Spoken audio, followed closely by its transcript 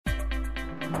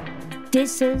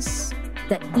This is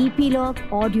the Epilogue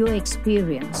audio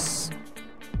experience.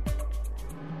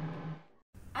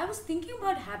 I was thinking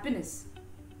about happiness.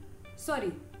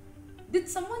 Sorry, did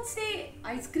someone say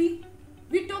ice cream?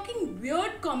 We're talking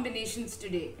weird combinations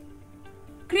today.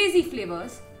 Crazy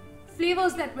flavors,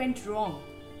 flavors that went wrong.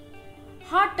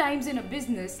 Hard times in a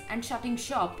business and shutting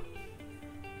shop.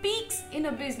 Peaks in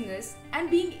a business and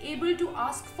being able to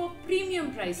ask for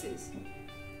premium prices.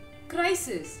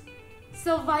 Crisis,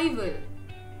 survival,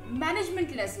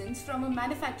 management lessons from a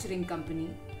manufacturing company,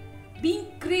 being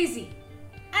crazy,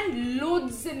 and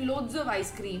loads of ice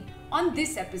cream on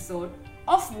this episode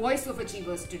of Voice of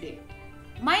Achievers today.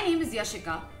 My name is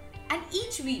Yashika, and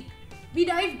each week we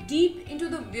dive deep into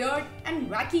the weird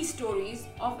and wacky stories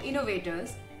of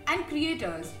innovators and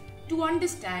creators to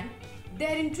understand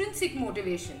their intrinsic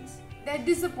motivations, their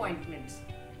disappointments,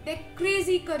 their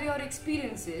crazy career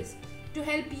experiences to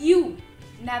help you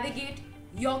navigate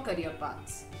your career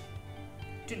paths.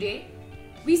 Today,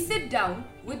 we sit down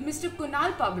with Mr.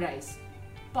 Kunal Pabrais,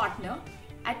 partner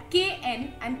at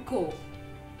KN & Co.,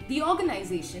 the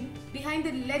organization behind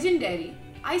the legendary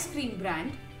ice cream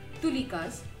brand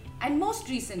Tulikas, and most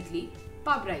recently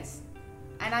Pabrais,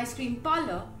 an ice cream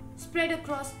parlor spread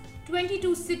across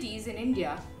 22 cities in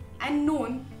India and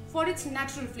known for its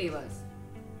natural flavors.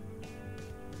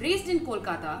 Raised in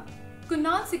Kolkata,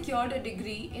 Kunal secured a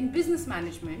degree in business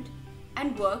management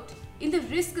and worked in the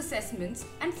risk assessments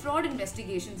and fraud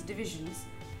investigations divisions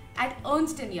at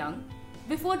Ernst & Young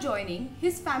before joining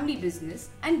his family business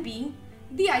and being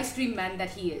the ice cream man that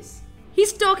he is.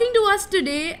 He's talking to us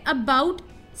today about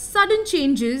sudden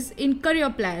changes in career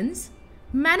plans,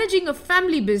 managing a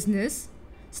family business,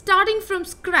 starting from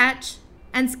scratch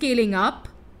and scaling up,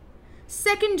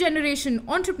 second generation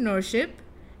entrepreneurship,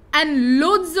 and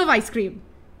loads of ice cream.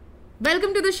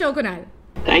 Welcome to the show, Kunal.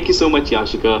 Thank you so much,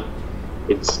 Yashika.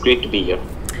 It's great to be here.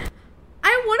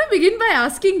 I want to begin by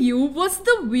asking you, what's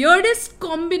the weirdest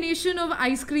combination of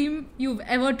ice cream you've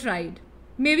ever tried?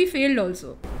 Maybe failed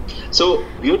also. So,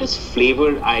 weirdest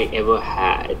flavor I ever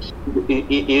had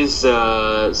is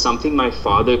something my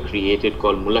father created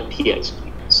called mulatti ice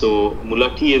cream. So,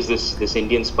 mulatti is this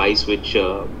Indian spice which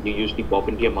you usually pop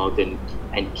into your mouth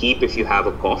and keep if you have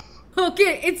a cough.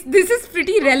 Okay, this is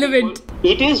pretty relevant.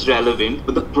 It is relevant,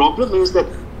 but the problem is that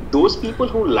those people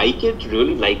who like it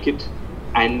really like it,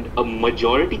 and a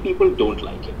majority people don't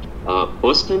like it.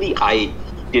 Personally, I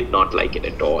did not like it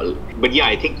at all. But yeah,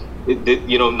 I think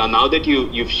now that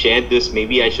you've shared this,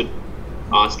 maybe I should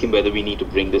ask him whether we need to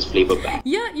bring this flavor back.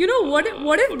 Yeah, what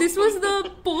if this was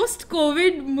the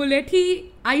post-COVID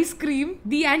mulatti ice cream,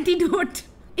 the antidote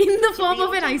in the form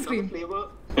of an ice cream?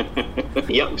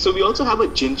 Yeah, so we also have a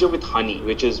ginger with honey,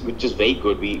 which is very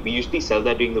good. We usually sell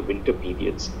that during the winter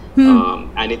periods,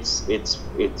 and it's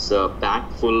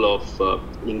packed full of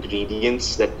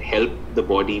ingredients that help the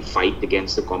body fight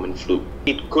against the common flu.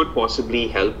 It could possibly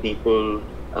help people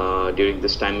during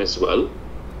this time as well.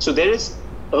 So there is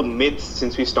a myth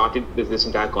since we started with this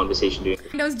entire conversation.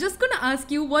 I was just going to ask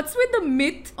you, what's with the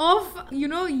myth of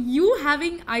you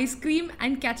having ice cream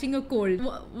and catching a cold?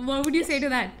 What would you say to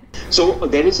that? So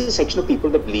there is a section of people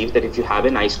that believe that if you have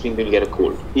an ice cream, you'll get a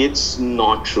cold. It's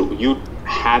not true.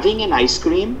 Having an ice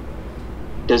cream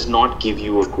does not give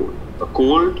you a cold. A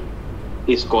cold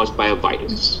is caused by a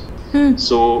virus.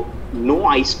 So no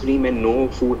ice cream and no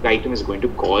food item is going to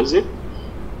cause it.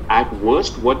 At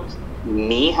worst, what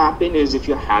may happen is if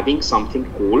you're having something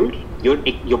cold,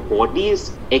 your body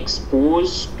is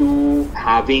exposed to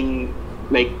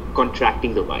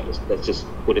contracting the virus. Let's just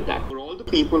put it that way. For all the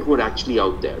people who are actually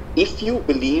out there, if you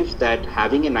believe that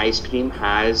having an ice cream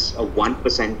has a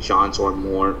 1% chance or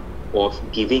more of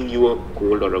giving you a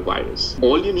cold or a virus,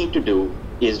 all you need to do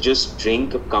is just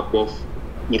drink a cup of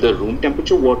either room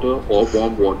temperature water or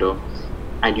warm water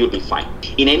and you'll be fine.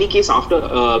 In any case,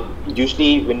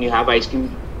 usually when you have ice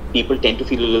cream, people tend to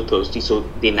feel a little thirsty, so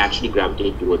they naturally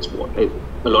gravitate towards water.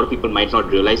 A lot of people might not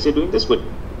realize they're doing this, but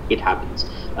it happens.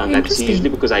 And that's usually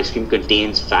because ice cream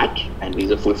contains fat, and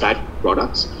these are full fat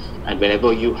products. And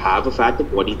whenever you have a fat, the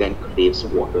body then craves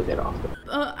water thereafter.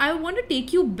 I want to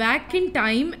take you back in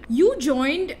time. You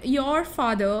joined your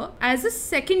father as a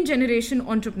second generation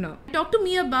entrepreneur. Talk to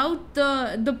me about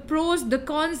the pros, the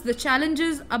cons, the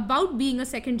challenges about being a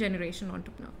second generation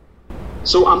entrepreneur.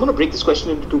 So I'm going to break this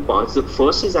question into two parts. The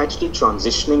first is actually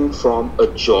transitioning from a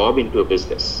job into a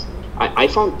business. I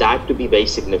found that to be very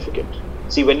significant.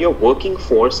 See, when you're working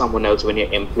for someone else, when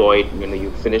you're employed,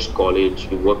 you finished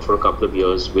college, you work for a couple of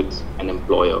years with an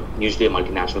employer, usually a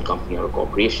multinational company or a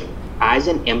corporation. As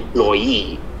an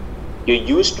employee, you're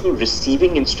used to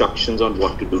receiving instructions on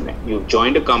what to do next. You've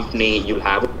joined a company, you'll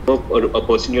have a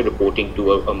person you're reporting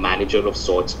to, a manager of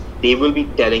sorts. They will be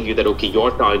telling you that, okay,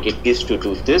 your target is to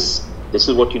do this. This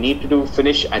is what you need to do,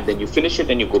 finish, and then you finish it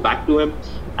and you go back to him,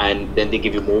 and then they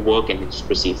give you more work and it just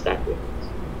proceeds that way.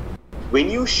 When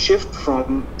you shift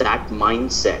from that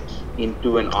mindset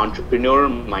into an entrepreneur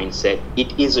mindset,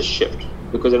 it is a shift.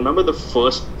 Because I remember the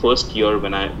first year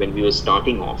when we were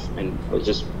starting off, and I was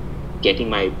just getting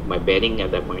my bearing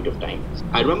at that point of time.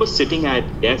 I remember sitting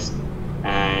at desk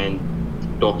and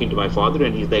talking to my father,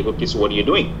 and he's like, okay, so what are you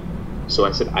doing? So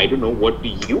I said, I don't know, what do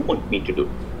you want me to do?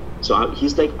 So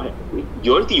he's like,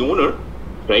 you're the owner,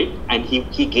 right? And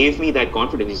he gave me that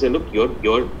confidence. He said, look,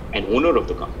 you're an owner of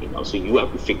the company now, so you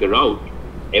have to figure out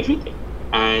everything.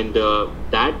 And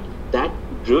that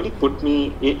really put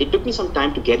me, it took me some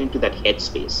time to get into that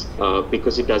headspace,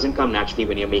 because it doesn't come naturally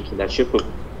when you're making that shift. But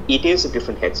it is a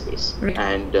different headspace. Right.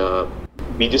 And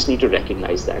we just need to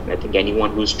recognize that. And I think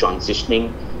anyone who's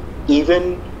transitioning,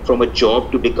 even from a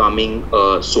job to becoming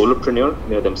a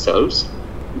solopreneur themselves,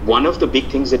 one of the big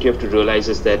things that you have to realize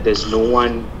is that there's no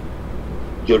one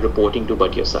you're reporting to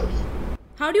but yourself.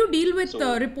 How do you deal with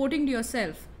reporting to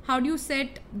yourself? How do you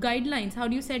set guidelines? How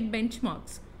do you set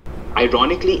benchmarks?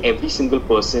 Ironically, every single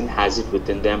person has it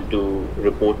within them to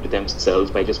report to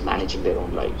themselves by just managing their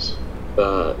own lives.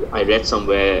 I read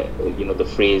somewhere, the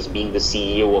phrase being the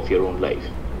CEO of your own life.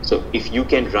 So if you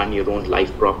can run your own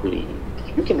life properly,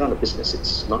 you can run a business.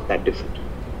 It's not that different.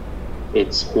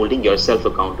 It's holding yourself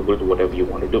accountable to whatever you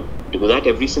want to do. Do that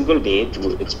every single day.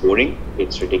 It's boring.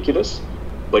 It's ridiculous.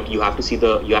 But you have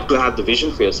to have the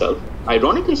vision for yourself.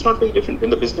 Ironically, it's not very different in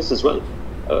the business as well.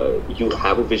 You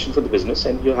have a vision for the business,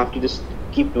 and you have to just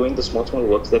keep doing the small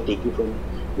works that take you from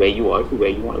where you are to where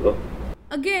you want to go.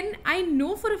 Again, I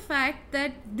know for a fact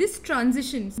that this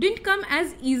transition didn't come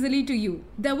as easily to you.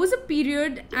 There was a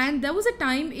period and there was a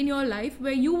time in your life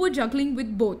where you were juggling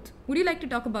with both. Would you like to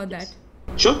talk about that?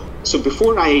 Sure. So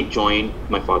before I joined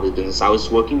my father's business, I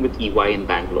was working with EY in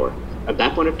Bangalore. At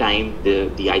that point of time,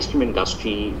 the ice cream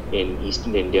industry in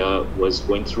Eastern India was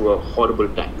going through a horrible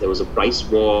time. There was a price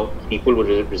war. People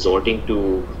were resorting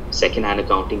to second-hand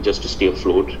accounting just to stay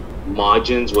afloat.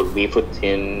 Margins were wafer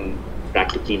thin,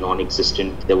 practically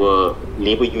non-existent. There were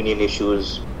labor union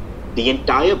issues. The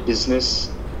entire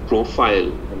business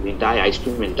profile and the entire ice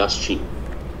cream industry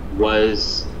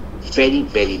was very,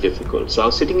 very difficult. So I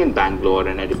was sitting in Bangalore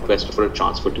and I requested for a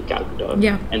transfer to Calcutta.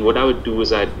 Yeah. And what I would do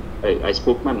is I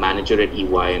spoke to my manager at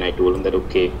EY and I told him that,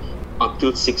 okay, up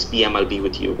till 6 p.m. I'll be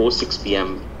with you. Post 6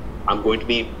 p.m. I'm going to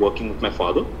be working with my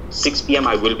father. 6 p.m.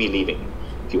 I will be leaving.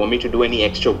 If you want me to do any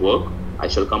extra work, I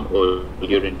shall come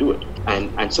earlier and do it.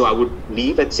 And so I would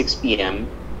leave at 6 p.m.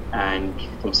 and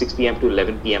from 6 p.m. to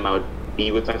 11 p.m. I would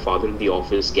be with my father in the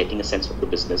office, getting a sense of the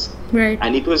business. Right.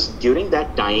 And it was during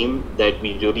that time that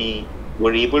we really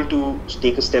were able to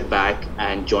take a step back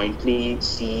and jointly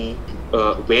see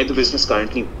where the business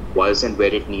currently was and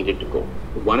where it needed to go.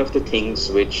 One of the things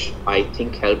which I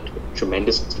think helped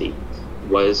tremendously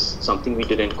was something we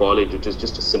did in college, which is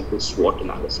just a simple SWOT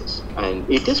analysis. And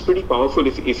it is pretty powerful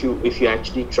if you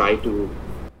actually try to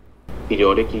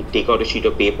periodically take out a sheet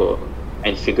of paper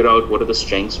and figure out what are the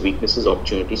strengths, weaknesses,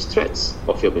 opportunities, threats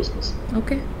of your business.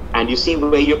 Okay. And you see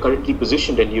where you're currently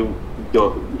positioned, and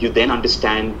you then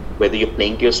understand whether you're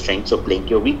playing to your strengths or playing to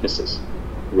your weaknesses.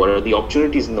 What are the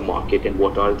opportunities in the market and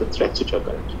what are the threats which are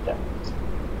currently there?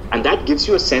 And that gives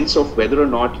you a sense of whether or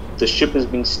not the ship is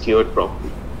being steered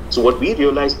properly. So what we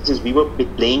realized is we were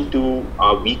playing to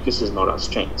our weaknesses, not our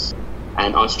strengths.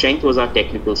 And our strength was our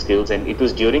technical skills. And it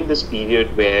was during this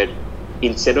period where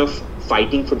instead of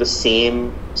fighting for the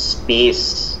same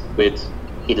space with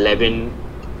 11,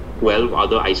 12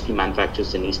 other ice cream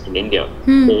manufacturers in Eastern India,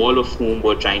 all of whom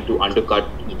were trying to undercut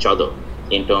each other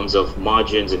in terms of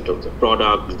margins, in terms of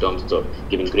product, in terms of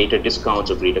giving greater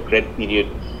discounts or greater credit period,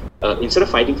 instead of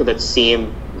fighting for that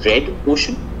same red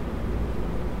ocean,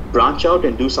 branch out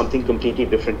and do something completely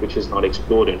different which is not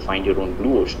explored and find your own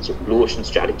blue ocean. So Blue Ocean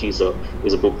Strategy is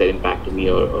a book that impacted me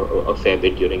a fair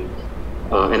bit during,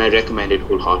 and I recommend it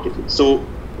wholeheartedly. So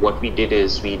what we did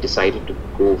is we decided to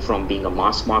go from being a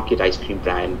mass market ice cream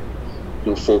brand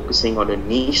to focusing on a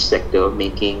niche sector,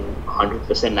 making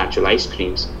 100% natural ice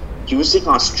creams, using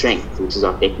our strength, which is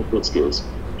our technical skills,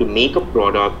 to make a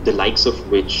product the likes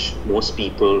of which most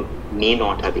people may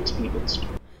not have experienced.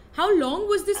 How long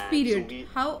was this period?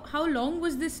 How long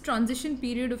was this transition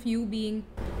period of you being?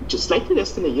 Just slightly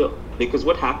less than a year. Because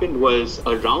what happened was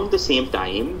around the same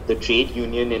time, the trade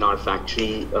union in our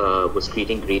factory was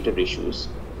creating greater issues.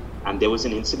 And there was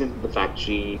an incident in the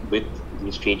factory with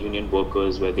these trade union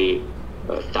workers where they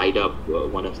tied up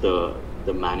one of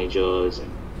the managers,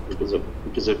 and it was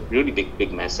a really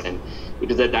big mess. And it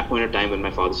was at that point of time when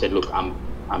my father said, "Look, I'm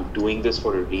doing this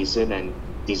for a reason, and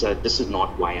this is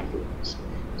not why I'm doing this."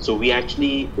 So we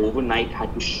actually overnight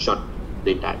had to shut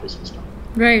the entire business down.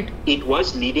 Right. It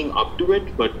was leading up to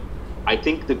it, but I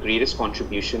think the greatest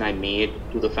contribution I made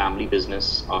to the family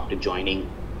business after joining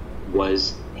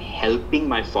was helping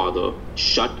my father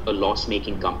shut a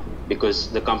loss-making company, because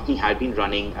the company had been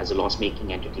running as a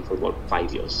loss-making entity for about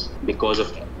 5 years because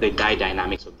of the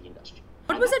dynamics of the industry.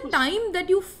 What was the time that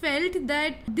you felt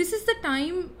that this is the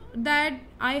time that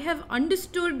I have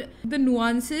understood the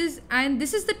nuances, and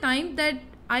this is the time that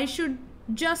I should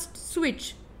just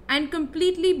switch and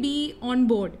completely be on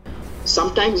board?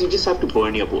 Sometimes you just have to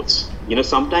burn your boats.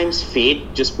 Sometimes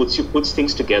fate just puts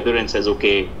things together and says,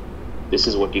 okay, this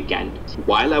is what you can do.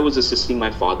 While I was assisting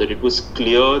my father, it was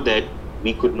clear that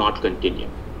we could not continue.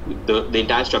 The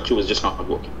entire structure was just not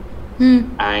working.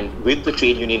 And with the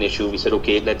trade union issue, we said,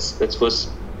 okay, let's first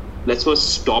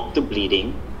stop the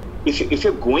bleeding. If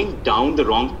you're going down the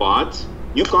wrong path,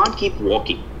 you can't keep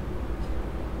walking,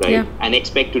 right? Yeah. And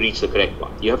expect to reach the correct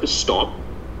path. You have to stop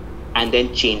and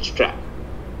then change track.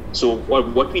 So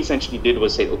what we essentially did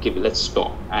was say, okay, let's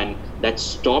stop. And that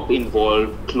stop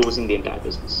involved closing the entire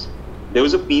business. There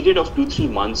was a period of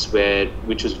 2-3 months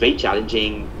which was very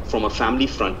challenging from a family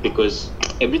front, because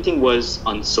everything was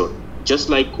uncertain. Just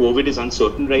like COVID is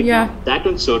uncertain right now, that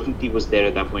uncertainty was there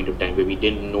at that point of time where we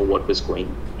didn't know what was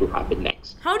going to happen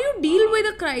next. How do you deal with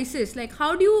a crisis? Like,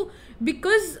 how do you,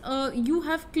 because you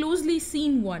have closely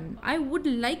seen one, I would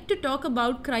like to talk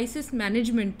about crisis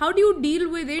management. How do you deal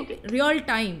with it real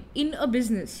time in a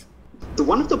business?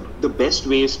 One of the best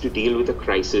ways to deal with a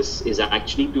crisis is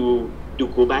actually to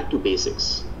go back to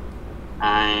basics.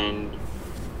 And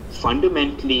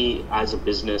fundamentally, as a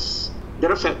business,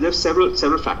 there are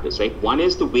several factors, right? One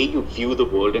is the way you view the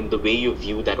world and the way you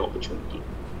view that opportunity.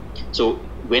 So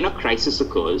when a crisis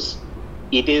occurs,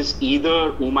 it is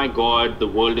either, oh my God, the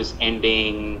world is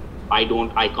ending, I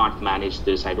can't manage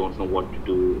this, I don't know what to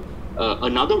do.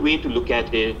 Another way to look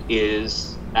at it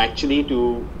is actually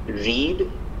to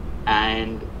read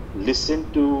and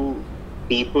listen to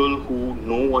people who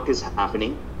know what is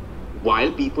happening.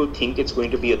 While people think it's going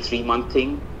to be a 3-month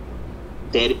thing,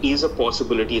 there is a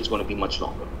possibility it's going to be much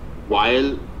longer.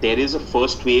 While there is a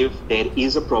first wave, there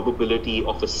is a probability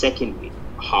of a second wave.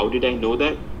 How did I know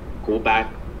that? Go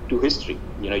back to history.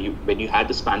 When you had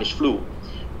the Spanish flu,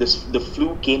 the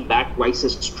flu came back twice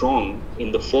as strong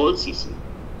in the fall season,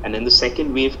 and then the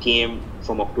second wave came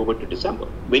from October to December.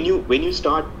 When you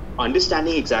start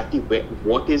understanding exactly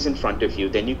what is in front of you,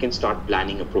 then you can start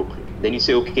planning appropriately. Then you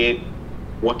say, okay,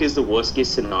 what is the worst case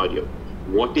scenario?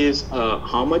 What is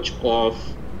how much of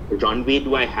runway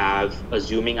do I have,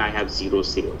 assuming I have 0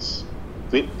 sales?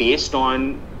 Based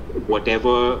on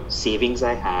whatever savings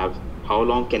I have, how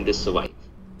long can this survive?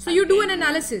 So you do an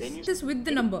analysis just with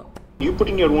the number. You put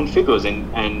in your own figures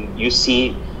and you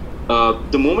see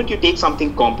the moment you take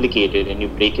something complicated and you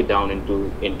break it down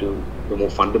into the more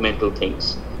fundamental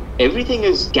things, everything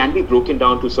can be broken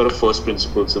down to sort of first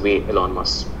principles, the way Elon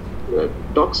Musk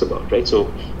talks about, right?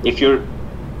 So if you're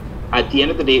at the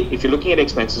end of the day, if you're looking at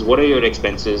expenses, what are your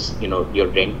expenses? Your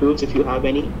rentals, if you have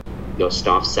any, your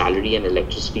staff salary and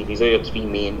electricity. These are your 3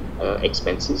 main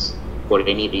expenses for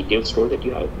any retail store that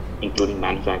you have, including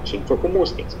manufacturing for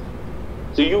most things.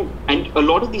 So and a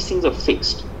lot of these things are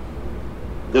fixed.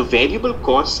 The variable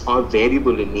costs are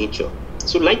variable in nature.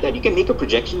 So like that, you can make a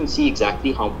projection and see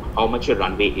exactly how much your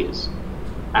runway is.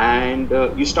 And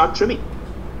you start trimming.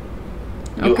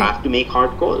 You have to make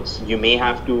hard calls. You may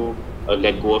have to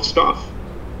let go of staff.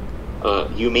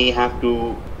 You may have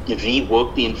to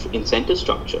rework the incentive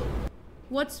structure.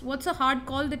 What's a hard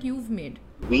call that you've made?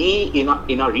 We in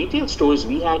our retail stores,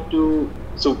 we had to.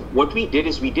 So what we did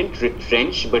is we didn't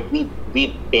retrench, but we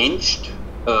benched.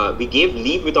 We gave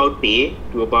leave without pay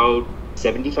to about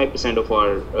 75% of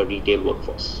our retail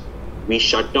workforce. We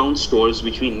shut down stores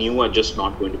which we knew are just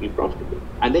not going to be profitable.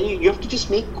 And then you have to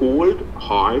just make cold,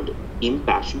 hard,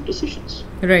 impassioned decisions.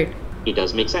 Right. It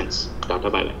does make sense. Tata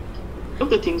bye-bye. One of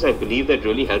the things I believe that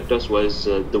really helped us was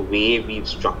the way we've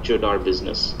structured our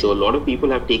business. So a lot of people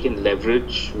have taken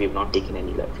leverage. We have not taken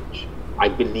any leverage. I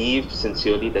believe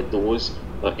sincerely that those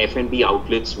F&B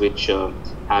outlets which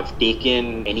have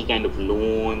taken any kind of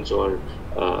loans or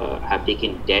have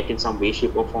taken debt in some way,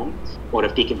 shape or form, or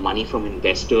have taken money from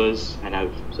investors and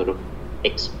have sort of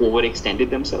overextended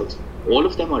themselves, all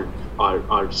of them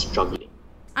are struggling.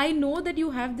 I know that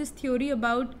you have this theory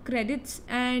about credits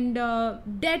and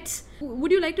debts.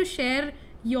 Would you like to share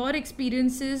your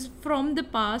experiences from the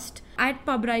past at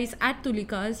Pubrise, at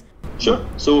Tulikas. Sure.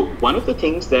 So one of the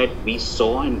things that we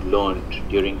saw and learned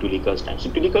during Tulika's time. So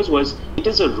it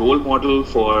is a role model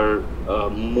for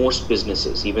most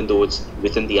businesses, even though it's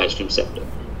within the ice cream sector.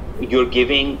 You're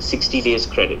giving 60 days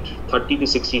credit, 30 to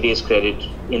 60 days credit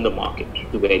in the market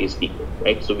to various people,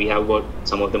 right? So we have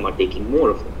some of them are taking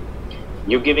more of them.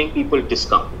 You're giving people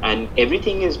discount, and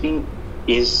everything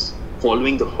is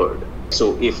following the herd.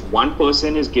 So if one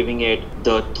person is giving it,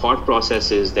 the thought process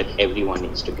is that everyone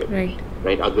needs to give it,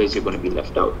 right? Otherwise you're going to be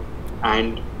left out.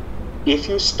 And if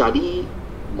you study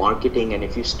marketing and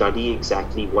if you study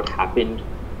exactly what happened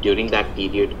during that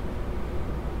period,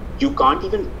 you can't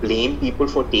even blame people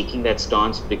for taking that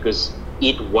stance because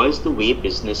it was the way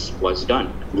business was done.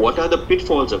 What are the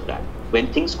pitfalls of that?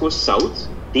 When things go south,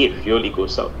 they really go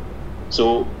south.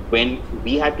 So when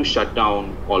we had to shut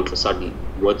down, all of a sudden,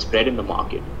 word spread in the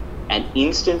market, and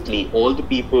instantly all the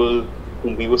people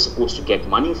whom we were supposed to get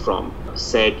money from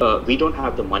said, we don't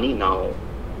have the money now,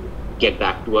 get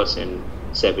back to us in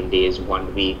 7 days,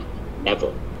 1 week,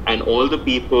 never. And all the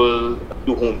people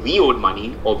to whom we owed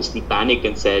money obviously panicked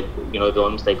and said, it's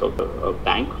almost like a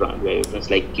bank run where it's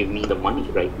like, give me the money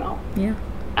right now. Yeah.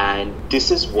 And this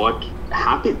is what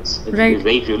happens. Right. It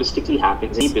very realistically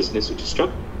happens in any business which is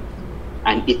struggling.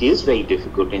 And it is very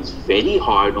difficult and it's very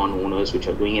hard on owners which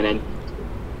are doing it. And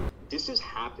this is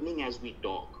happening as we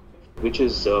talk, which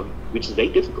is very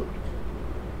difficult.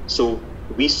 So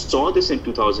we saw this in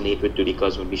 2008 with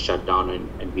Tulikas when we shut down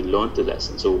and we learned the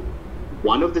lesson. So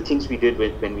one of the things we did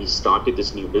when we started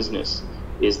this new business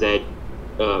is that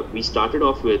we started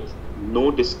off with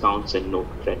no discounts and no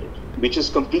credit, which is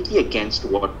completely against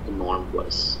what the norm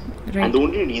was. Right. And the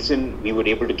only reason we were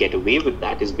able to get away with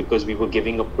that is because we were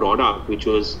giving a product which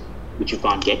you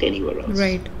can't get anywhere else.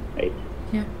 Right.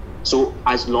 Yeah. So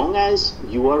as long as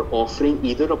you are offering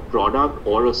either a product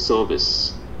or a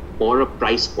service or a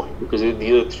price point, because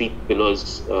these are three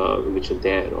pillars which are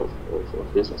there of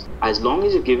business. As long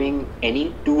as you're giving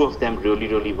any two of them really,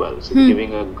 really well, so you're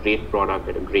giving a great product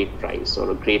at a great price or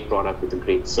a great product with a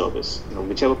great service,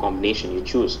 whichever combination you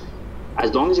choose,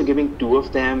 as long as you're giving two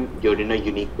of them, you're in a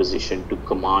unique position to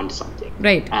command something.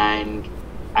 Right. And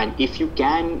if you're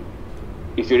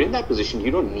in that position, you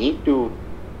don't need to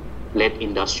let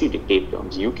industry dictate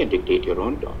terms. You can dictate your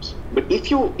own terms. But if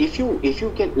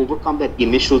you can overcome that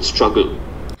initial struggle,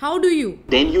 how do you?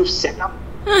 Then you set up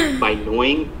by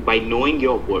knowing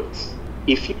your worth.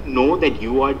 If you know that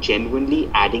you are genuinely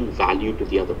adding value to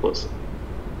the other person.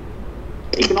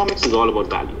 Economics is all about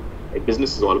value. Right?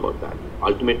 Business is all about value.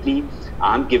 Ultimately,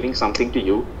 I'm giving something to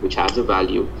you which has a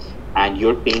value, and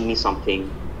you're paying me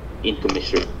something in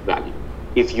commensurate value.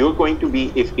 If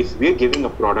we're giving a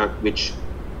product which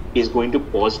is going to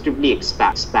positively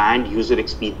expand user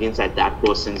experience at that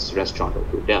person's restaurant or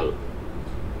hotel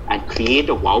and create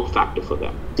a wow factor for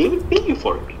them, they will pay you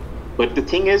for it. But the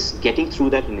thing is getting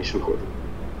through that initial hurdle.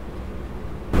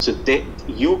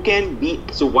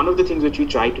 So one of the things which we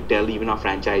try to tell even our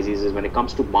franchisees is when it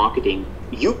comes to marketing,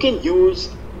 you can use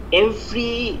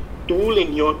every tool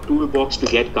in your toolbox to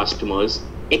get customers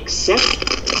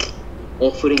except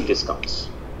offering discounts,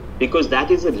 because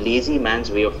that is a lazy man's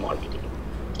way of marketing.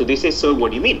 So they say, sir,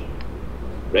 what do you mean?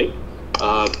 Right?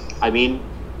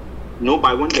 No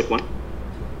buy one, get one.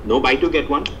 No buy two, get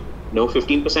one. No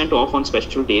 15% off on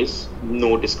special days.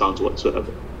 No discounts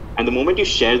whatsoever. And the moment you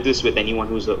share this with anyone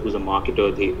who's a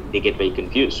marketer, they get very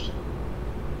confused.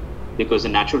 Because the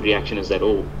natural reaction is that,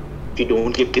 if you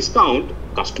don't give discount,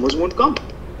 customers won't come.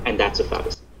 And that's a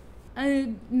fallacy.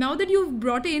 Now that you've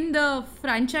brought in the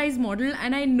franchise model,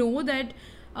 and I know that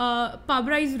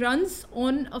Pubrise runs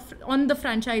on the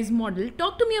franchise model.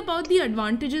 Talk to me about the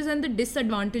advantages and the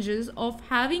disadvantages of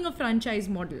having a franchise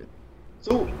model.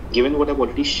 So, given what I've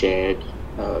already shared,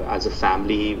 as a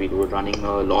family, we were running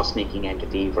a loss-making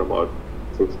entity for about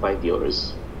 4 to 5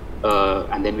 years,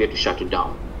 and then we had to shut it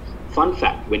down. Fun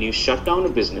fact, when you shut down a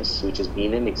business which has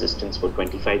been in existence for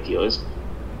 25 years,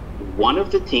 one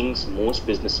of the things most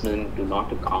businessmen do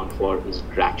not account for is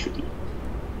gratuity.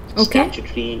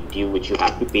 Statutory due which you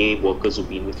have to pay workers who've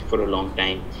been with you for a long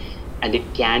time, and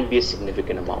it can be a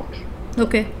significant amount.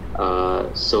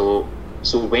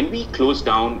 So when we closed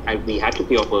down, we had to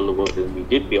pay off all the workers, and we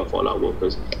did pay off all our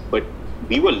workers, but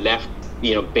we were left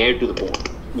bare to the bone.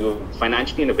 We were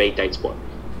financially in a very tight spot,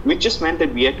 which just meant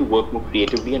that we had to work more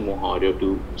creatively and more harder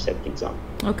to set things up.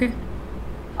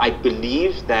 I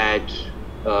believe that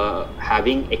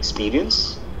having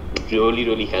experience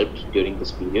really helped during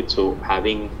this period. So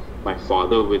having my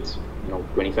father with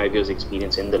 25 years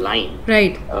experience in the line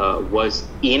was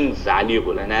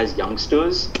invaluable. And as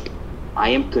youngsters, I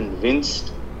am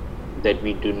convinced that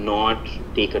we do not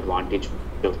take advantage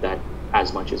of that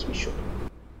as much as we should.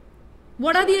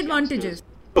 What are the advantages?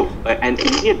 And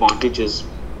the advantage is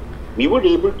we were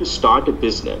able to start a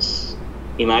business,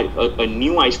 a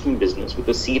new ice cream business with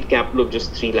a seed capital of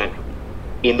just 3 lakh.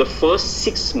 In the first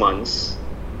 6 months,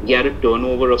 we had a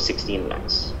turnover of 16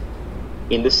 lakhs.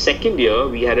 In the second year,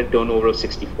 we had a turnover of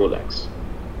 64 lakhs.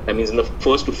 That means in the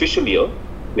first official year,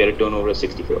 we had a turnover of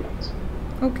 64 lakhs.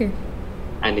 Okay.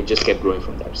 And it just kept growing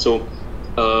from there. So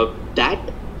that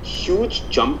huge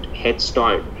jumped head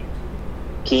start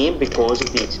came because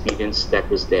of the experience that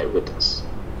was there with us.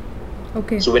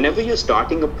 Okay. So whenever you're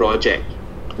starting a project,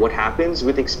 what happens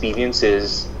with experience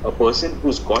is a person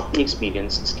who's got the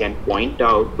experience can point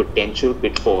out potential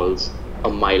pitfalls a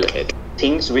mile ahead.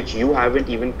 Things which you haven't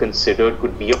even considered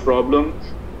could be a problem.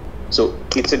 So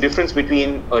it's a difference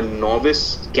between a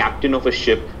novice captain of a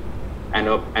ship and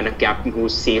a captain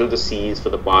who's sailed the seas for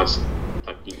the past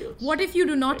 30 years. What if you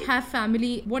do not have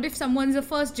family? What if someone's a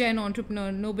first gen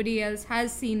entrepreneur? Nobody else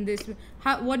has seen this.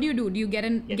 What do? Do you get a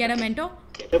mentor?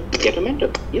 Get a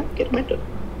mentor. Yeah, get a mentor.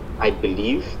 I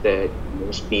believe that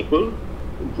most people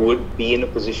would be in a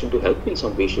position to help in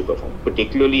some way, shape or form,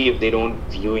 particularly if they don't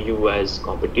view you as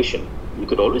competition. You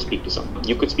could always speak to someone.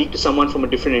 You could speak to someone from a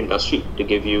different industry to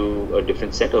give you a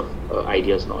different set of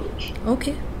ideas, knowledge.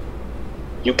 Okay.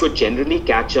 You could generally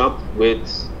catch up with...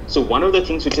 So one of the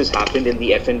things which has happened in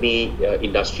the F&B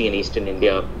industry in Eastern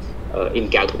India, in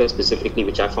Calcutta specifically,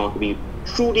 which I found to be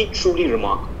truly, truly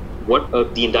remarkable. What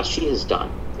the industry has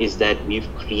done is that we've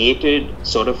created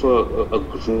sort of a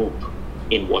group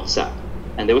in WhatsApp.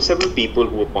 And there were several people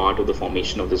who were part of the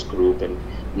formation of this group, and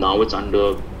now it's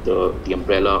under the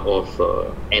umbrella of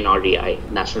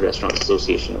NRAI, National Restaurant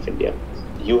Association of India.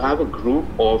 You have a group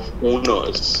of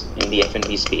owners in the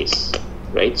F&B space,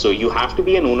 right? So you have to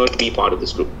be an owner to be part of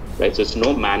this group, right? So it's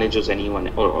no managers, anyone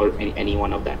or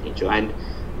anyone of that nature. And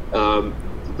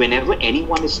whenever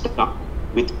anyone is stuck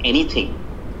with anything,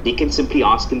 they can simply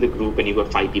ask in the group, and you've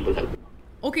got 5 people helping.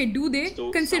 Okay, do they?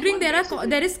 So considering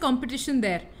there is competition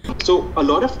there. So a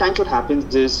lot of times what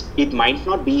happens is it might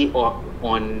not be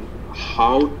on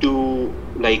how to,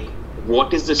 like,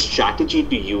 what is the strategy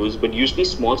to use, but usually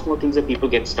small things that people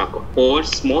get stuck on, or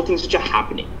small things which are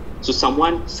happening. So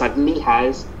someone suddenly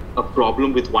has a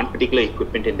problem with one particular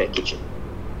equipment in their kitchen,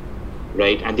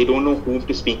 right? And they don't know whom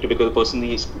to speak to because the person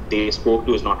they spoke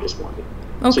to is not responding.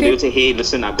 Okay. So they would say, hey,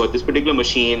 listen, I've got this particular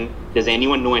machine. Does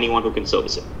anyone know anyone who can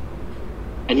service it?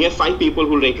 And you have 5 people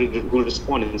who will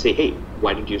respond and say, hey,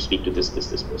 why didn't you speak to this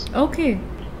person? Okay.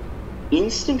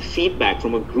 Instant feedback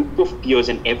from a group of peers,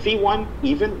 and everyone,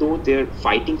 even though they're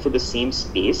fighting for the same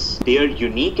space, they are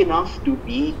unique enough to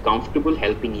be comfortable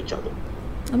helping each other.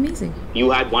 Amazing.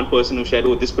 You had one person who said,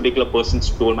 oh, this particular person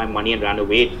stole my money and ran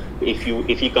away.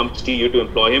 If he comes to you to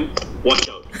employ him, watch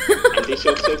out. And they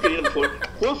showed circular for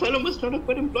poor fellow must not have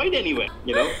got employed anywhere,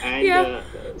 And yeah.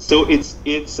 So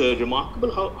it's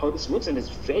remarkable how this works, and it's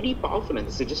very powerful. And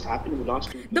this has just happened in the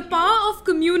last 2 years. The power of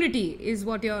community is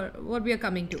what we are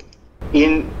coming to.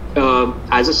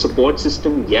 As a support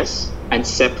system, yes, and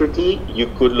separately you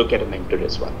could look at a mentor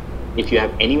as well. If you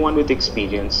have anyone with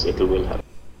experience, it will help.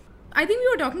 I think we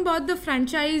were talking about the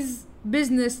franchise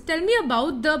business. Tell me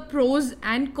about the pros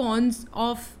and cons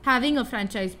of having a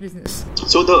franchise business.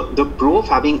 So the pro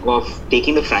of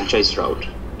taking the franchise route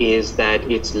is that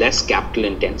it's less capital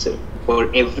intensive. For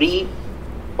every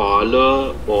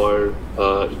parlor or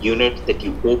unit that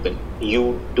you open,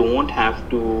 you don't have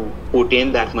to put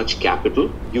in that much capital.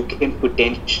 You can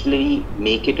potentially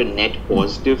make it a net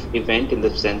positive event in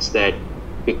the sense that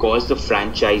because the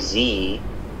franchisee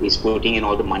is putting in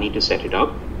all the money to set it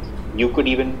up, you could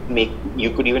even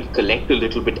collect a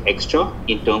little bit extra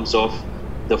in terms of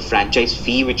the franchise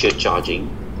fee which you're charging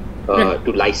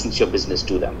to license your business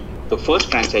to them. The first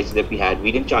franchise that we had,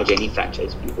 we didn't charge any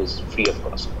franchise fee. It was free of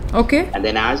cost. Okay. And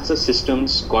then as the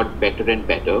systems got better and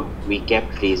better, we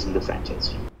kept raising the franchise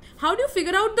fee. How do you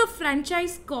figure out the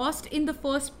franchise cost in the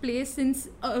first place, since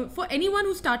for anyone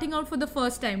who's starting out for the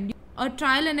first time? A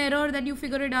trial and error that you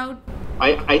figure it out?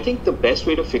 I think the best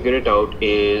way to figure it out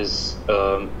is,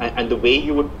 and the way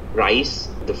you would price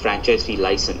the franchise fee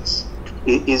license,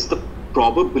 is the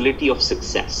probability of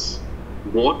success.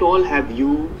 What all have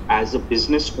you as a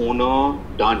business owner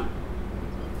done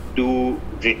to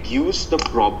reduce the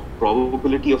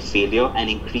probability of failure and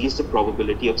increase the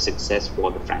probability of success for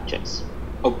the franchise?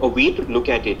 A way to look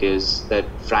at it is that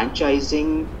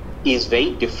franchising is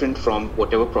very different from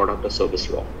whatever product or service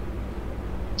you offer.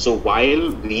 So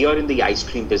while we are in the ice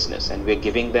cream business and we're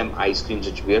giving them ice creams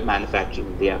which we're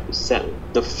manufacturing, they have to sell,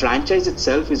 the franchise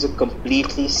itself is a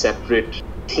completely separate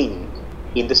thing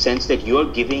in the sense that you're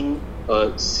giving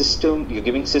a system, you're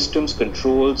giving systems,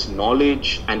 controls,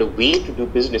 knowledge, and a way to do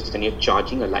business, and you're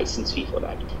charging a license fee for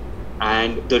that.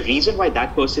 And the reason why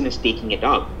that person is taking it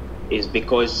up is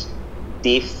because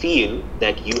they feel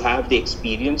that you have the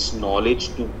experience,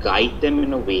 knowledge to guide them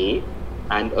in a way,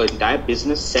 and an entire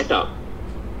business setup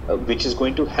which is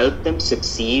going to help them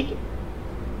succeed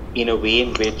in a way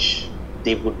in which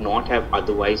they would not have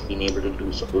otherwise been able to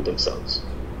do so themselves.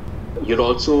 You're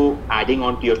also adding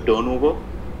on to your turnover,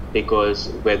 because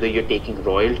whether you're taking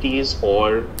royalties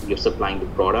or you're supplying the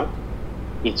product,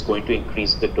 it's going to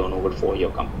increase the turnover for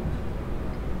your company.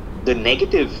 The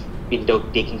negative in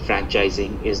taking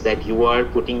franchising is that you are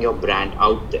putting your brand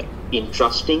out there,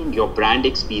 entrusting your brand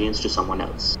experience to someone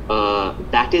else.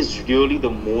 That is really the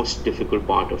most difficult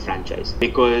part of franchise,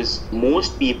 because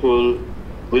most people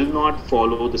will not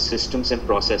follow the systems and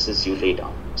processes you lay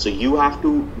down. So you have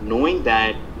to, knowing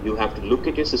that, you have to look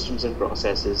at your systems and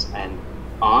processes and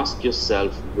ask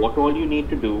yourself what all you need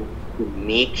to do to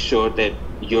make sure that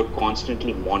you're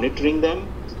constantly monitoring them,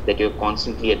 that you're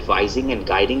constantly advising and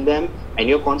guiding them, and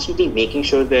you're constantly making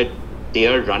sure that they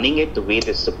are running it the way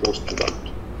they're supposed to run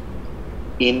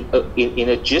it. In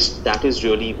a gist, that is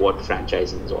really what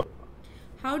franchising is all about.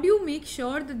 How do you make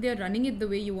sure that they're running it the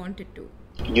way you want it to?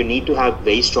 You need to have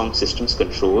very strong systems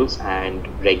controls and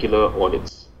regular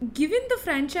audits. Given the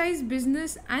franchise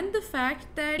business and the fact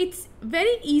that it's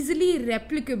very easily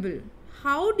replicable,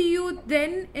 how do you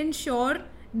then ensure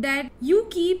that you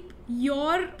keep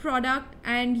your product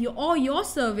and your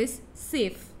service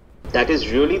safe? That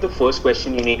is really the first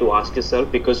question you need to ask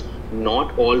yourself, because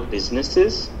not all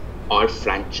businesses are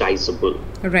franchisable.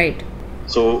 Right.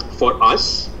 So for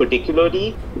us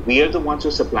particularly, we are the ones who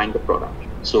are supplying the product.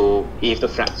 So if the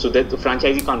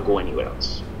franchisee can't go anywhere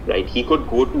else, right? He could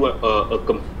go to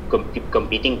a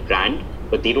competing brand,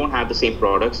 but they don't have the same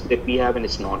products that we have, and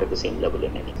it's not at the same level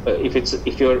in any.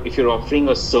 If you're offering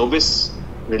a service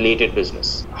related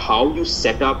business, how you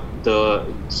set up the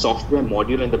software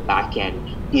module in the back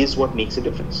end is what makes a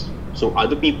difference. So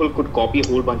other people could copy a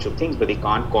whole bunch of things, but they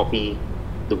can't copy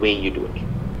the way you do it.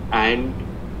 And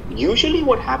usually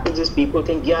what happens is people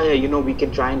think, we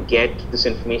can try and get this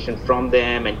information from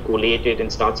them and collate it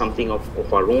and start something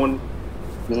of our own,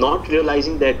 not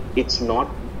realizing that it's not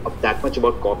that much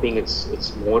about copying,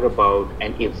 it's more about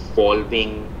the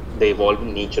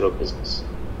evolving nature of business.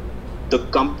 The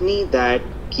company that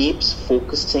keeps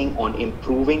focusing on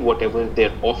improving whatever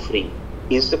they're offering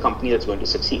is the company that's going to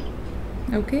succeed.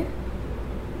 Okay.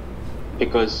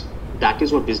 Because that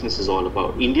is what business is all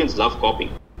about. Indians love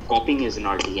copying. Copying is in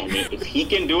our DNA. If he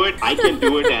can do it, I can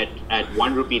do it at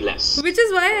 1 rupee less. Which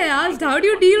is why I asked, how do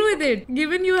you deal with it,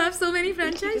 given you have so many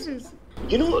franchises?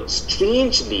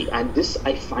 Strangely, and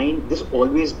I find this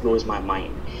always blows my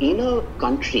mind, in a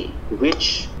country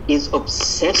which is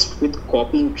obsessed with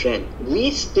copying trend,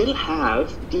 we still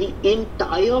have the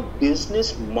entire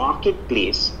business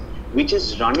marketplace which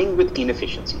is running with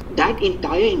inefficiency. That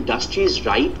entire industry is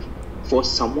ripe for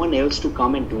someone else to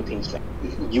come and do things like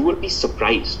that. You will be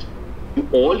surprised.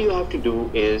 All you have to do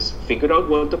is figure out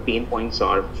what the pain points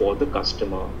are for the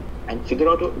customer and figure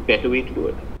out a better way to do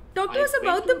it. Talk to us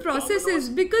about the processes,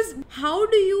 because how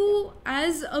do you,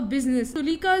 as a business,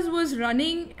 Sulika's was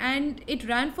running and it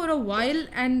ran for a while,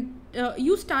 and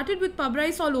you started with Pub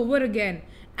Rice all over again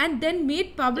and then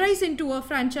made Pub Rice into a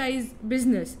franchise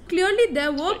business. Clearly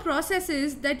there were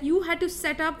processes that you had to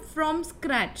set up from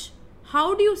scratch.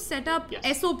 How do you set up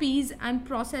SOPs and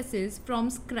processes from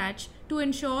scratch to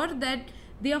ensure that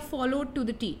they are followed to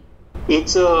the T?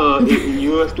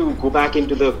 You have to go back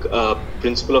into the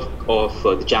principle of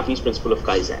the Japanese principle of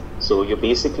Kaizen. So you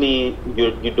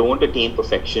don't attain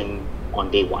perfection on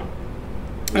day one.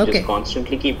 You just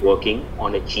constantly keep working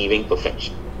on achieving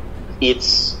perfection.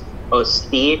 It's a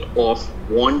state of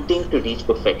wanting to reach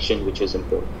perfection which is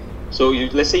important. So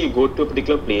let's say you go to a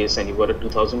particular place and you got a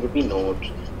 2,000 rupee note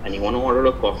and you want to order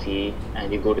a coffee,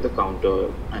 and you go to the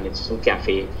counter and it's some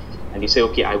cafe and you say,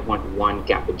 okay, I want 1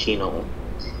 cappuccino.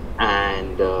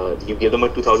 And you give them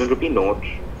a 2,000 rupee note,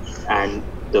 and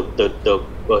the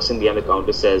person behind the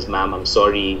counter says, ma'am, I'm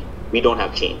sorry, we don't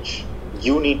have change.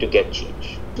 You need to get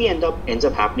change. What ends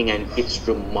up happening, and it's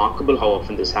remarkable how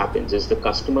often this happens, is the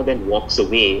customer then walks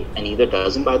away and either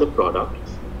doesn't buy the product,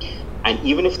 and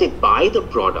even if they buy the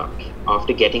product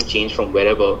after getting change from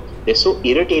wherever, they're so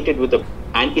irritated with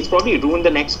and it's probably ruined the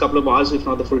next couple of hours, if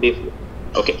not the full day for you.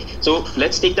 Okay, so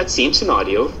let's take that same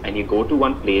scenario, and you go to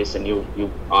one place and you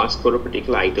ask for a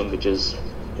particular item which is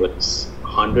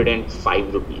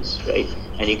 105 rupees, right?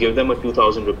 And you give them a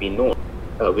 2,000 rupee note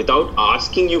without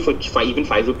asking you for even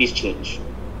 5 rupees change.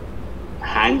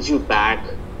 Hands you back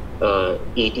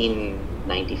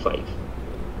 1895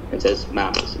 and says,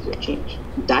 "Ma'am, this is your change."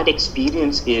 That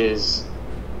experience is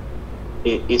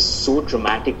so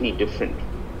dramatically different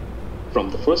from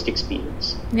the first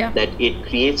experience that it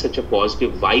creates such a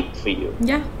positive vibe for you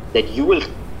that you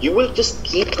will just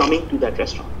keep coming to that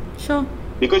restaurant. Sure.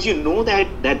 Because you know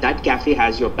that cafe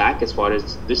has your back as far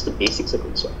as this the basics are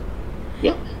concerned.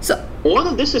 Yeah. So all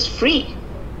of this is free.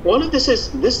 All of this is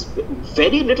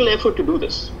very little effort to do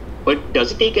this. But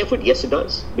does it take effort? Yes, it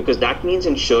does. Because that means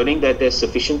ensuring that there's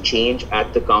sufficient change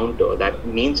at the counter. That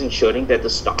means ensuring that the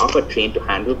staff are trained to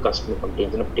handle customer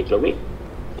complaints in a particular way.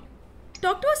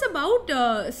 Talk to us about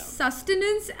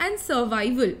sustenance and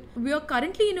survival. We are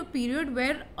currently in a period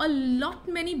where a lot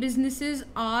many businesses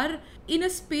are in a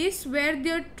space where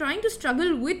they're trying to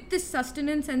struggle with this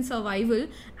sustenance and survival,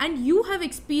 and you have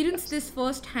experienced this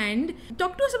firsthand.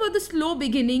 Talk to us about the slow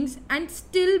beginnings and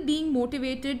still being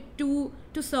motivated to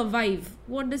survive.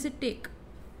 What does it take?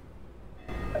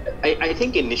 I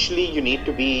think initially you need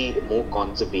to be more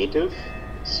conservative.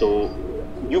 So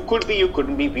you could be, you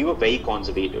couldn't be. We were very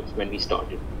conservative when we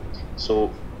started.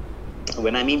 So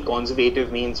when I mean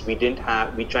conservative means we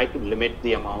tried to limit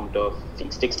the amount of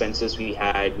fixed expenses we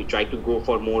had. We tried to go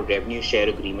for more revenue share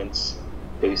agreements.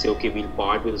 So we say, okay, we'll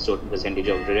part with a certain percentage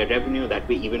of revenue. That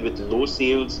way, even with low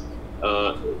sales,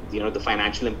 the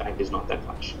financial impact is not that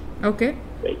much. Okay.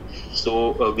 Right.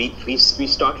 So we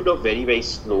started off very, very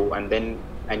slow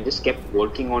and just kept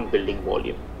working on building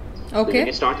volume. Okay. So when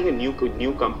you're starting a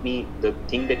new company, the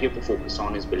thing that you have to focus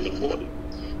on is building volume.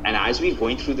 And as we're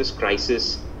going through this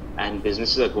crisis and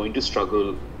businesses are going to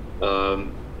struggle,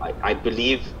 I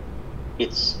believe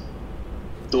it's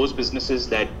those businesses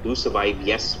that do survive,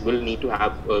 yes, will need to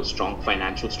have a strong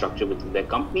financial structure within their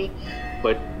company,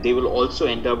 but they will also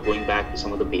end up going back to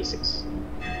some of the basics.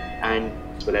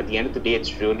 But at the end of the day,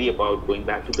 it's really about going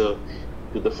back to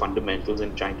the fundamentals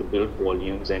and trying to build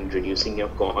volumes and reducing your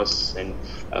costs and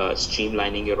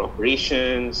streamlining your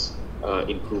operations,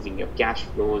 improving your cash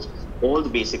flows, all the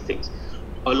basic things.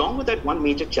 Along with that, one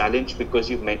major challenge, because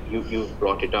you've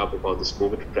brought it up about this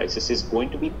COVID crisis, is going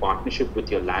to be partnership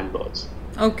with your landlords.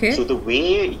 Okay. So the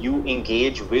way you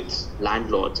engage with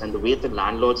landlords and the way the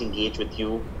landlords engage with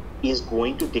you is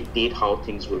going to dictate how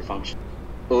things will function.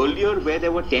 Earlier, where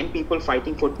there were 10 people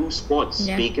fighting for 2 spots,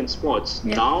 vacant spots,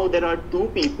 now there are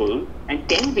 2 people and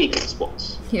 10 vacant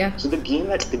spots. Yeah. So the game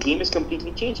is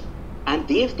completely changed, and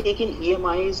they've taken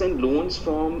EMIs and loans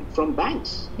from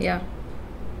banks. Yeah.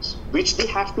 Which they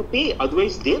have to pay.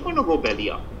 Otherwise, they're going to go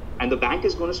belly up, and the bank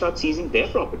is going to start seizing their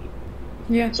property.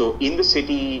 Yeah. So in the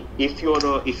city, if you're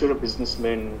a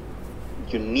businessman,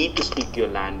 you need to speak to your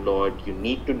landlord. You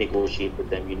need to negotiate with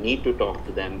them. You need to talk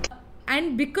to them.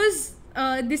 And because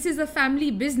this is a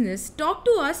family business, talk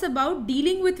to us about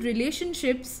dealing with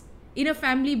relationships in a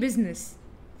family business.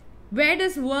 Where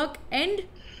does work end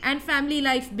and family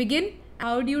life begin?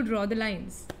 How do you draw the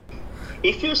lines?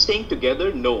 If you're staying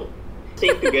together, no.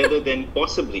 Staying together, then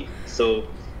possibly. So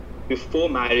before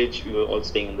marriage, we were all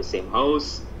staying in the same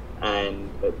house, and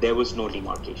there was no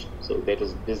demarcation. So there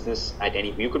was business at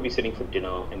any. You could be sitting for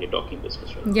dinner and you're talking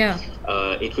business, right? Yeah.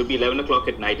 It could be 11 o'clock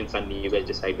at night, and suddenly you guys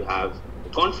decide to have a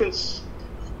conference,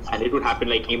 and it would happen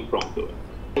like impromptu.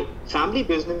 Family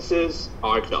businesses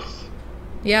are tough.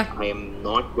 Yeah. I am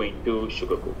not going to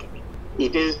sugarcoat it.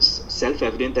 It is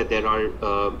self-evident that there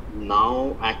are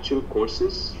now actual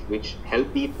courses which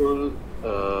help people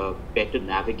better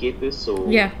navigate this. So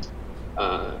yeah.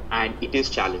 And it is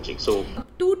challenging. So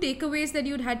 2 takeaways that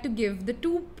you'd had to give, the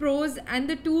 2 pros and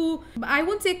the 2, I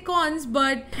won't say cons,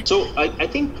 but... So I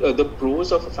think the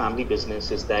pros of a family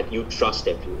business is that you trust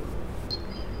everyone.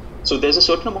 So there's a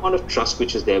certain amount of trust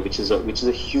which is there, which is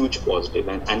a huge positive,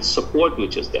 and support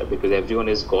which is there, because everyone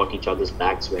has got each other's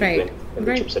backs when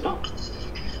the chips are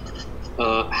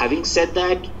down. Having said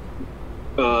that,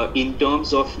 in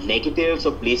terms of negatives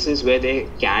or places where there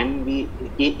can be,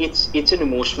 it's an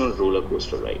emotional roller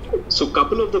coaster, right? So a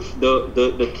couple of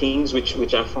the things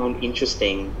which I found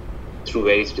interesting through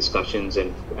various discussions,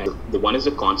 and the one is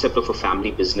the concept of a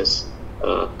family business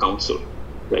council.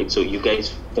 Right, so you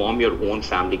guys form your own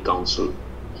family council,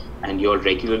 and you'll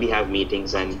regularly have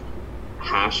meetings and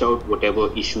hash out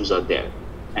whatever issues are there.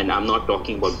 And I'm not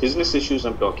talking about business issues,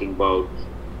 I'm talking about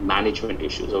management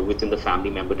issues or within the family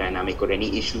member dynamic or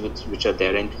any issues which are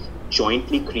there, and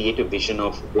jointly create a vision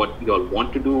of what you all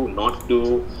want to do, not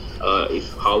do,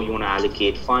 how you want to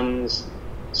allocate funds,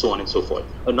 so on and so forth.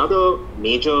 Another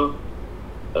major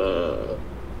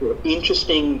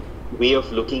interesting way of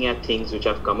looking at things which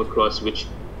I've come across, which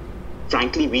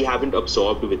frankly we haven't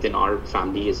absorbed within our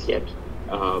family as yet,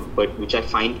 but which I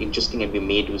find interesting and we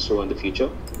may do so in the future,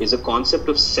 is a concept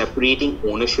of separating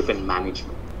ownership and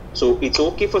management. So it's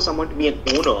okay for someone to be an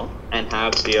owner and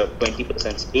have, say, a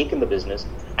 20% stake in the business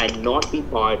and not be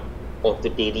part of the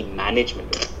daily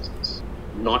management of the business,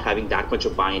 not having that much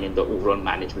of buy-in in the overall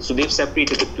management. So they've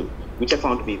separated the two, which I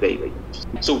found to be very, very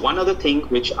interesting. So one other thing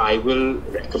which I will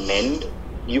recommend,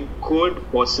 you could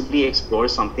possibly explore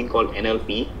something called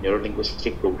NLP,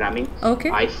 Neuro-Linguistic Programming. Okay.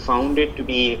 I found it to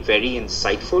be very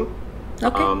insightful.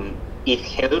 Okay. It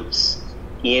helps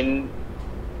in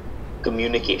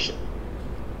communication,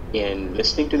 in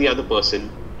listening to the other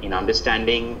person, in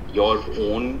understanding your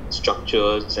own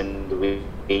structures and the way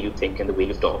you think and the way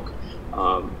you talk,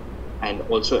 and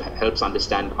also helps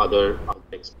understand other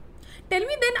aspects. Tell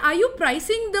me then, are you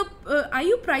pricing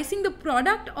the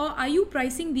product or are you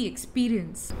pricing the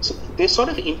experience? So they're sort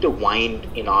of intertwined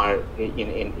in my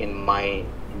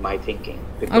thinking,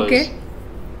 because Okay.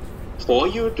 for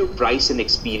you to price an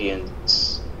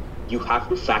experience, you have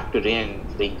to factor in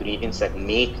the ingredients that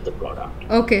make the product.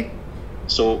 Okay.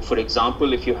 So, for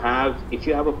example, if you have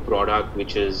a product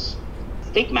which is,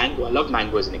 take mango. I love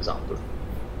mango as an example.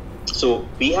 So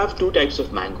we have two types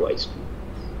of mango ice cream.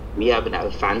 We have an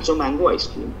Alfonso mango ice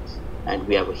cream, and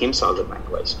we have a Himsagar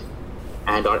mango ice cream.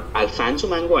 And our Alfonso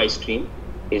mango ice cream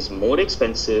is more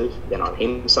expensive than our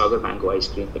Himsagar mango ice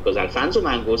cream, because Alfonso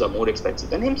mangoes are more expensive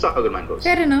than Himsagar mangoes.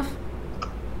 Fair enough.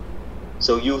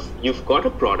 So you've got a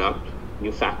product,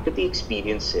 you factor the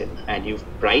experience in, and you've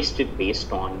priced it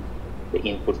based on the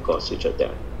input costs which are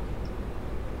there.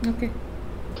 Okay.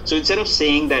 So instead of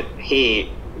saying that, hey,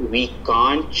 we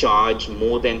can't charge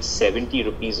more than 70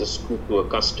 rupees a scoop to a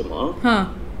customer,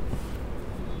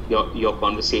 your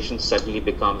conversation suddenly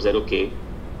becomes that, okay,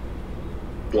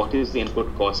 what is the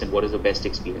input cost and what is the best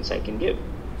experience I can give?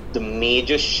 The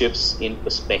major shifts in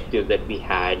perspective that we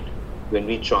had when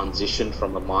we transitioned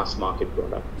from a mass market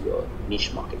product to a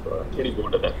niche market product. Very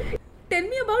good at that. Tell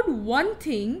me about one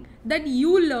thing that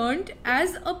you learned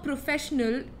as a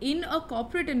professional in a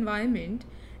corporate environment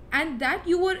and that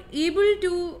you were able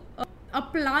to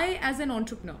apply as an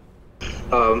entrepreneur.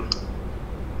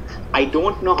 I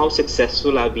don't know how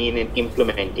successful I've been in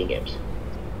implementing it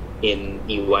in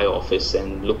EY office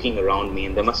and looking around me,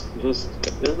 and there's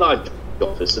a large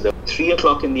office. So there 3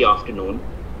 o'clock in the afternoon,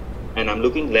 and I'm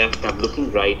looking left, I'm looking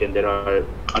right, and there are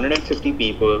 150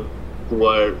 people who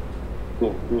are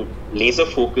who laser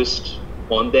focused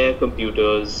on their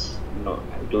computers,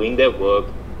 doing their work.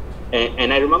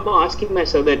 And I remember asking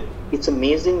myself that it's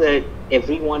amazing that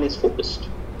everyone is focused.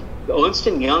 Ernst &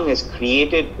 Young has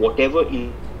created whatever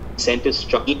incentive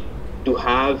structure to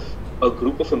have a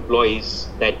group of employees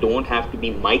that don't have to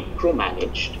be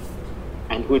micromanaged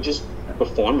and who are just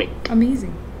performing.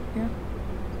 Amazing. Yeah.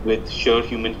 With sheer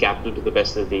human capital to the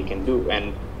best that they can do.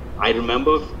 And I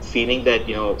remember feeling that,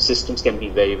 systems can be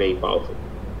very, very powerful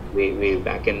way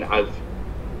back. And I've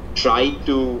tried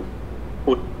to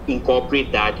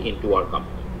incorporate that into our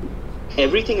company.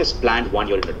 Everything is planned 1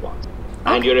 year in advance.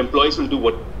 Okay. And your employees will do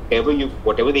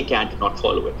whatever they can to not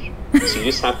follow it. So you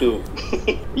just have to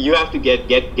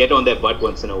get on their butt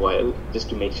once in a while just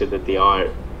to make sure that they are,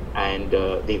 and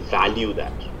they value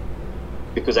that.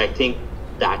 Because I think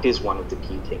that is one of the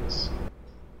key things.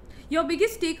 Your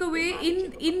biggest takeaway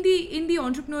in the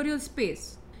entrepreneurial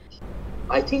space?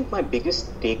 I think my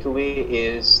biggest takeaway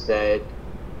is that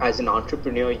as an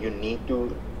entrepreneur, you need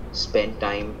to spend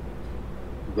time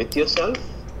with yourself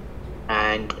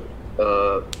and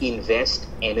invest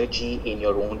energy in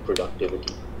your own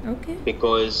productivity. Okay.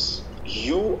 Because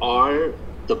you are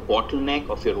the bottleneck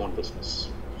of your own business.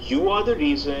 You are the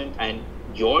reason, and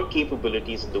your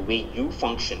capabilities and the way you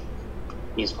function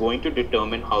is going to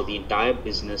determine how the entire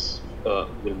business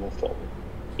will move forward.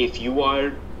 If you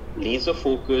are laser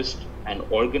focused and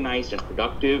organized and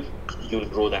productive, you'll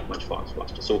grow that much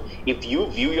faster. So if you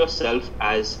view yourself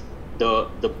as the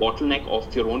bottleneck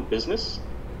of your own business,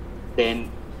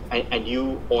 then and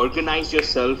you organize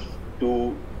yourself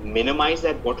to minimize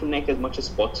that bottleneck as much as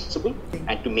possible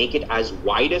and to make it as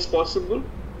wide as possible,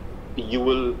 you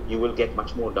will get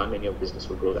much more done and your business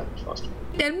will grow that much faster.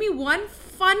 Tell me one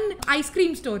fun ice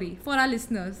cream story for our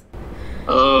listeners.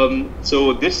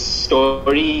 So this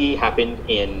story happened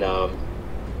in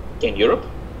Europe.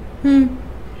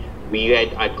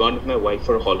 I'd gone with my wife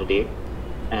for a holiday,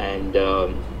 and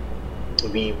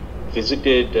we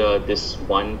visited this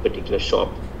one particular shop,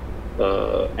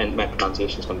 and my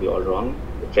pronunciation is going to be all wrong.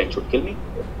 The French would kill me.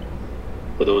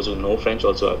 For those who know French,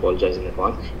 also I apologize in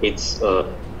advance. It's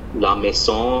La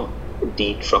Maison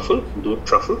du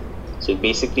Truffle. So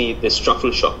basically this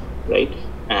truffle shop, right?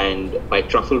 And by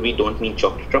truffle we don't mean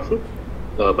chocolate truffle.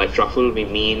 By truffle, we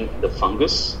mean the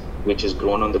fungus which is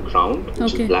grown on the ground,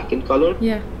 which Okay. is black in color,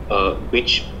 Yeah.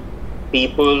 which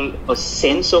a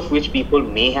sense of which people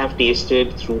may have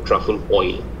tasted through truffle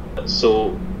oil.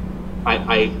 So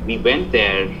we went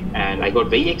there and I got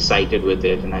very excited with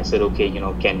it, and I said, okay,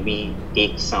 can we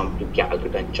take some to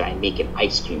Calcutta and try and make an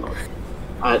ice cream of it?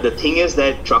 The thing is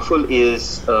that truffle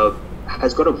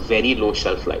has got a very low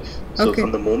shelf life. So Okay.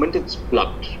 from the moment it's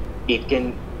plucked, it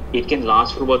can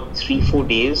last for about 3-4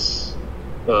 days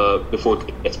before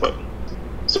it gets spoiled.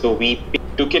 So we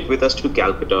took it with us to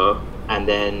Calcutta and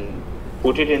then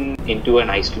put it into an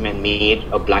ice cream and made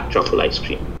a black truffle ice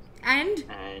cream. And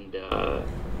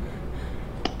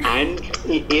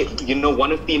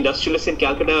One of the industrialists in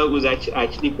Calcutta was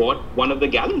actually bought one of the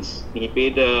gallons. He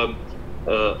paid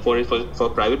for a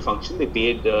private function. They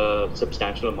paid a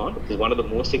substantial amount. It was one of the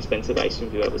most expensive ice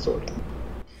creams we've ever sold.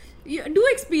 do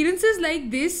experiences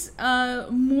like this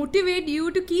motivate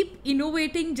you to keep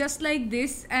innovating just like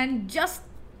this and just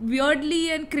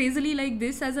weirdly and crazily like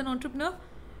this as an entrepreneur?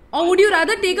 Or would you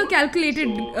rather take a calculated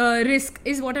risk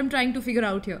is what I'm trying to figure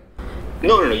out here.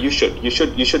 No, you should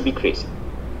be crazy.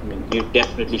 I mean, you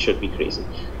definitely should be crazy.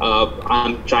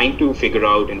 I'm trying to figure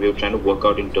out, and we're trying to work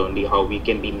out internally how we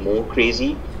can be more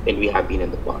crazy than we have been in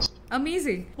the past.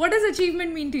 Amazing. What does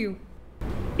achievement mean to you?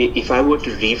 If I were to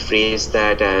rephrase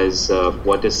that as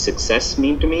what does success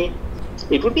mean to me,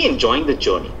 it would be enjoying the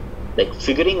journey, like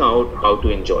figuring out how to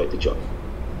enjoy the journey.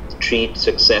 Treat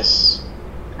success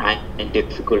and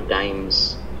difficult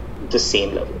times the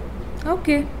same level.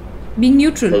 Okay. Being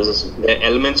neutral. There are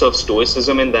elements of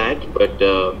stoicism in that, but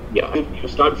you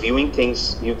start viewing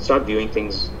things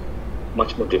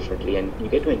much more differently, and you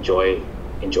get to enjoy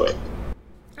it.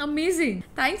 Amazing.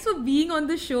 Thanks for being on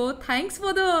the show. Thanks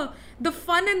for the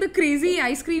fun and the crazy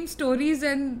ice cream stories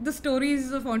and the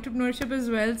stories of entrepreneurship as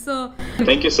well. So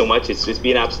Thank you so much. It's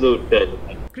been absolute.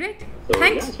 great. So,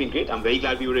 Thanks. Yeah, it's been great. I'm very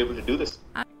glad we were able to do this.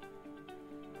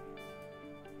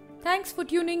 Thanks for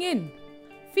tuning in.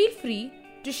 Feel free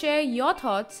to share your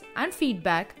thoughts and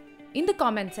feedback in the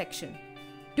comment section.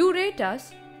 Do rate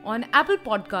us on Apple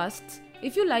Podcasts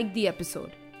if you like the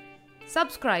episode.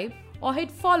 Subscribe or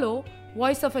hit follow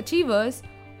Voice of Achievers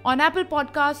on Apple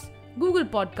Podcasts, Google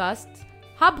Podcasts,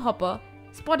 Hubhopper,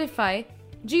 Spotify,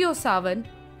 JioSaavn,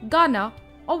 Gaana,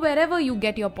 or wherever you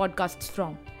get your podcasts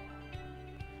from.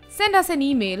 Send us an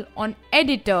email on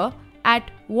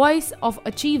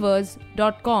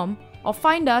editor@voiceofachievers.com or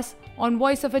find us on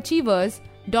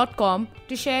voiceofachievers.com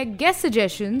to share guest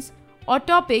suggestions or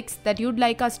topics that you'd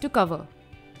like us to cover.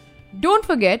 Don't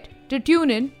forget to tune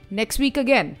in next week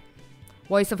again.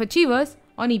 Voice of Achievers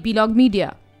on Epilogue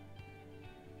Media.